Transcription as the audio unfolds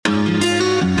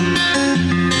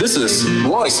This is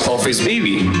Voice of His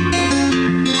Baby.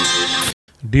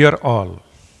 Dear all,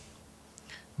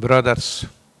 brothers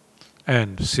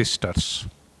and sisters,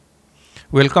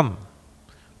 welcome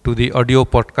to the audio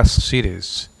podcast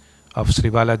series of Sri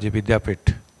Balaji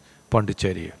Vidyapith,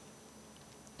 Pondicherry.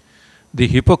 The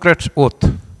Hippocrates Oath,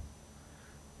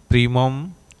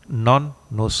 primum non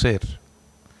nocere,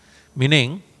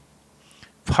 meaning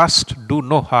first do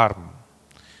no harm,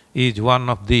 is one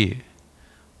of the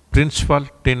principal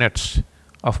tenets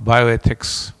of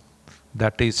bioethics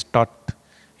that is taught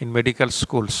in medical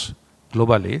schools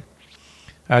globally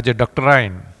as a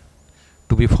doctrine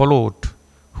to be followed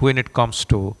when it comes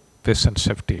to patient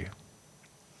safety.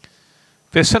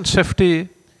 Patient safety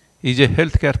is a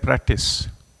healthcare practice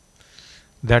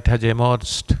that has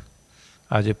emerged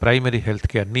as a primary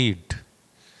healthcare need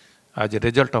as a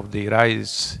result of the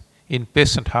rise in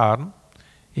patient harm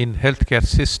in healthcare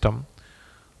system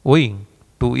owing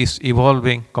to its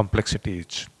evolving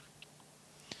complexities.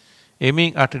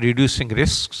 Aiming at reducing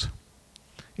risks,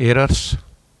 errors,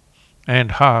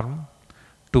 and harm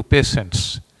to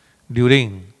patients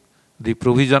during the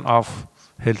provision of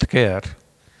healthcare,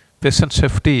 patient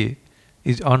safety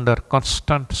is under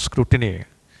constant scrutiny,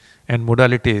 and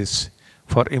modalities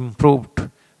for improved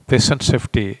patient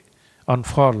safety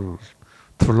unfold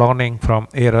through learning from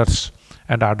errors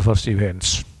and adverse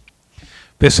events.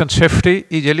 Patient safety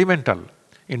is elemental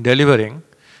in delivering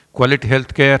quality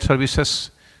healthcare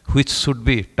services which should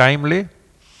be timely,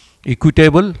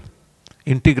 equitable,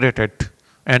 integrated,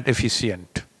 and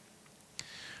efficient.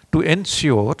 To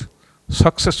ensure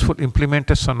successful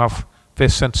implementation of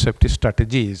patient safety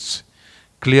strategies,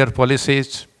 clear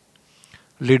policies,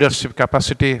 leadership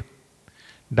capacity,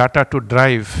 data to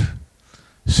drive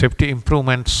safety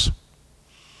improvements,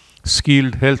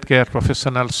 skilled healthcare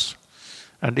professionals,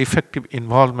 and effective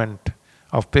involvement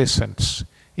of patients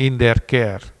in their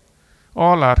care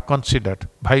all are considered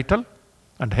vital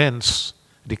and hence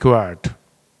required.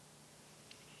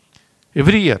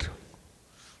 Every year,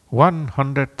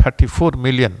 134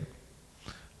 million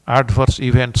adverse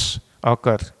events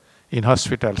occur in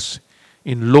hospitals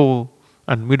in low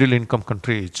and middle income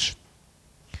countries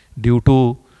due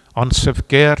to unsafe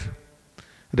care,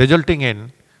 resulting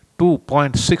in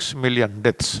 2.6 million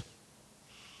deaths.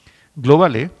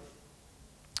 Globally,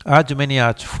 as many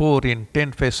as 4 in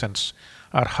 10 patients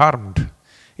are harmed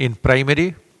in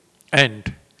primary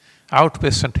and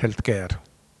outpatient healthcare.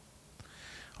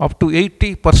 Up to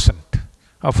 80%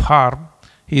 of harm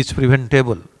is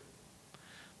preventable.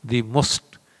 The most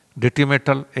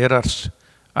detrimental errors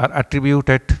are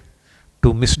attributed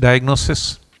to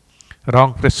misdiagnosis,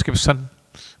 wrong prescription,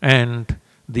 and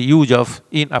the use of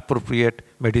inappropriate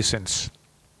medicines.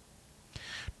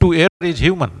 To err is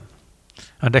human,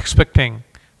 and expecting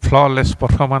flawless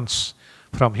performance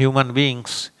from human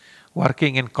beings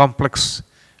working in complex,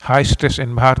 high-stress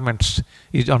environments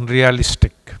is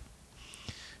unrealistic.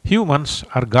 Humans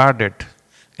are guarded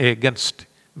against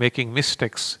making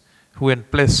mistakes when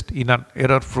placed in an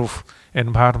error-proof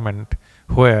environment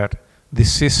where the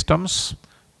systems,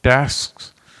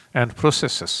 tasks, and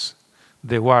processes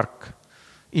they work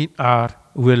in are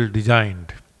well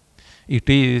designed. It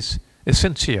is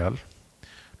essential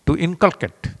to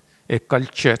inculcate a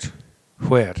culture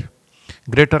where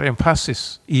greater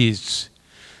emphasis is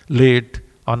laid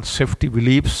on safety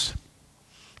beliefs,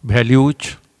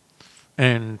 values,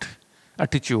 and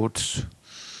attitudes,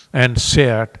 and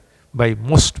shared by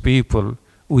most people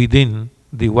within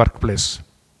the workplace.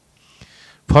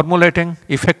 Formulating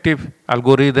effective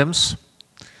algorithms,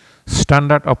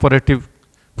 standard operative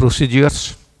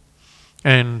procedures,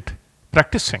 and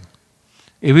practicing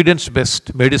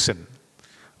evidence-based medicine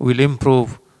will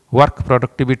improve work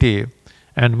productivity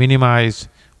and minimize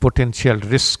potential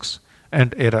risks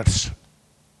and errors.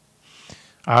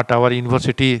 At our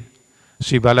university,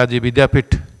 Sri Balaji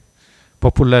Vidyapith,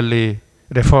 popularly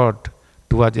referred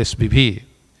to as SBV,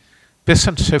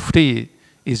 patient safety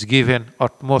is given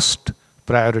utmost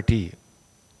priority,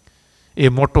 a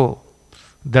motto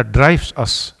that drives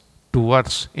us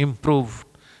towards improved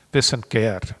patient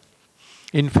care.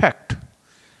 In fact,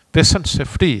 patient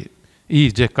safety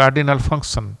is a cardinal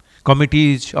function.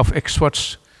 Committees of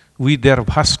experts with their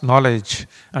vast knowledge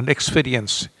and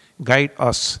experience guide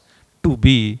us to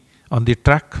be on the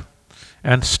track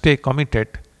and stay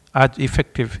committed as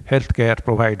effective healthcare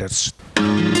providers.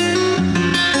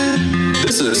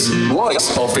 This is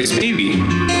Voice of His Baby.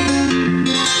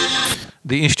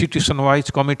 The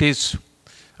institution-wise committees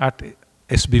at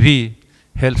SBV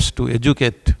helps to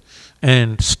educate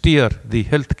and steer the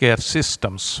healthcare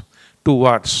systems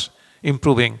towards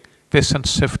improving patient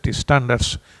safety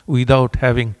standards without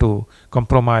having to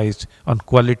compromise on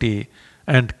quality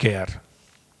and care.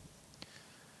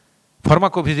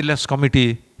 Pharmacovigilance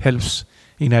Committee helps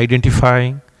in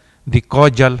identifying the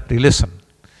causal relation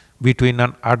between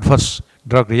an adverse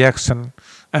drug reaction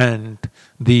and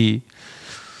the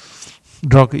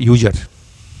drug user.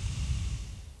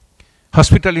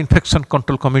 Hospital Infection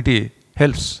Control Committee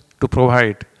helps to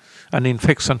provide an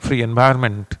infection-free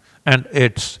environment and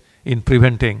aids in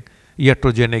preventing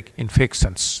iatrogenic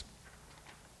infections.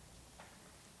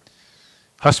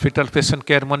 Hospital Patient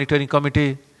Care Monitoring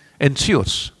Committee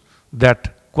ensures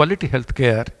that quality health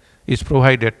care is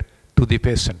provided to the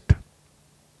patient.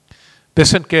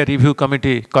 Patient Care Review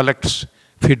Committee collects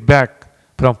feedback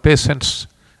from patients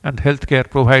and healthcare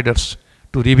providers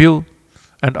to review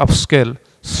and upscale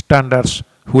standards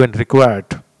when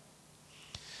required.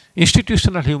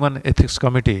 Institutional Human Ethics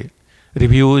Committee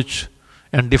reviews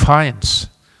and defines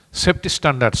safety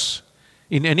standards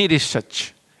in any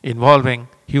research involving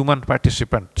human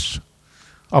participants,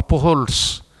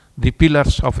 upholds the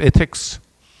pillars of ethics,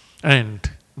 and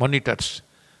monitors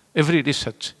every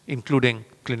research, including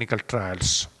clinical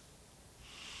trials.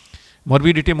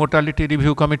 Morbidity Mortality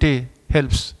Review Committee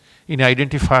helps in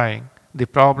identifying the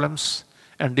problems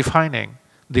and defining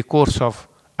the course of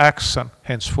action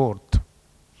henceforth.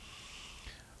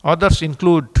 Others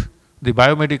include the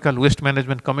Biomedical Waste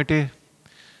Management Committee,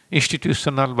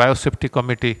 Institutional Biosafety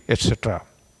Committee, etc.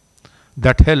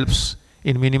 that helps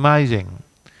in minimizing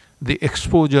the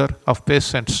exposure of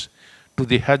patients to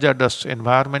the hazardous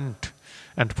environment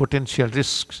and potential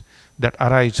risks that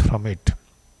arise from it.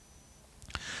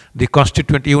 The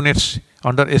constituent units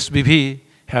under SBV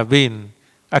have been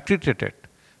accredited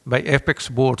by apex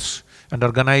boards and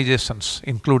organizations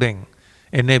including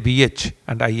NABH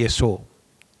and ISO.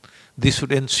 This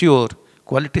would ensure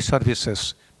quality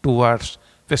services towards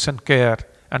patient care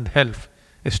and help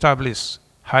establish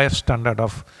higher standard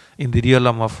in the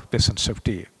realm of patient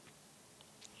safety.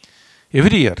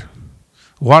 Every year,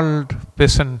 World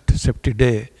Patient Safety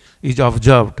Day is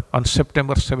observed on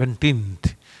September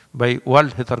 17th by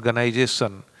World Health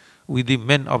Organization with the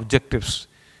main objectives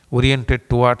oriented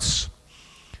towards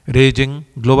raising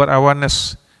global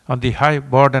awareness on the high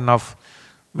burden of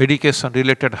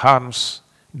medication-related harms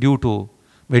due to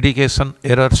medication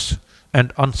errors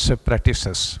and unsafe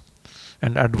practices,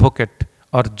 and advocate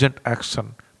urgent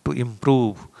action to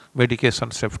improve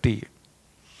medication safety.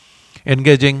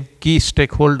 Engaging key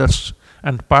stakeholders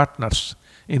and partners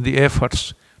in the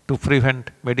efforts to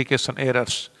prevent medication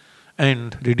errors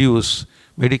and reduce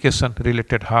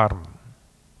medication-related harm.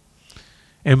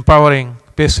 Empowering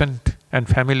patients and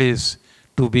families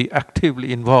to be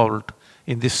actively involved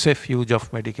in the safe use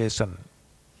of medication.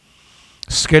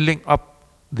 Scaling up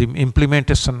the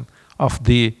implementation of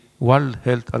the World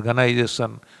Health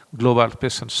Organization Global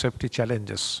Patient Safety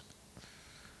Challenges.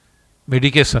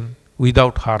 Medication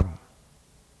without harm.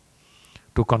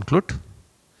 To conclude,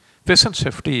 patient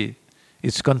safety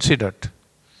is considered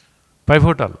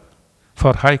pivotal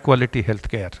for high quality health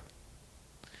care.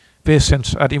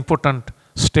 Patients are important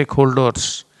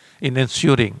stakeholders in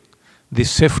ensuring the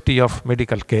safety of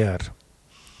medical care,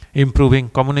 improving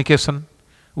communication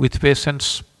with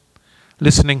patients,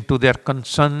 listening to their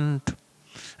concerns,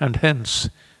 and hence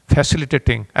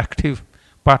facilitating active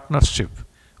partnership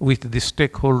with the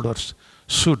stakeholders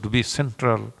should be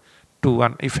central to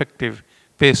an effective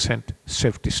patient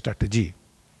safety strategy.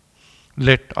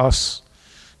 Let us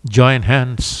join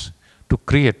hands to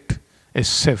create a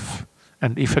safe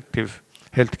and effective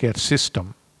healthcare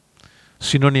system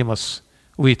synonymous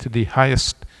with the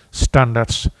highest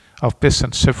standards of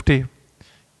patient safety,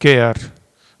 care,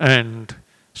 and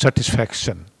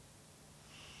satisfaction.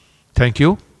 Thank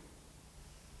you.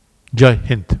 Jai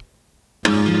Hind.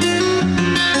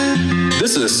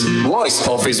 This is Voice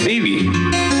of His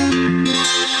Baby.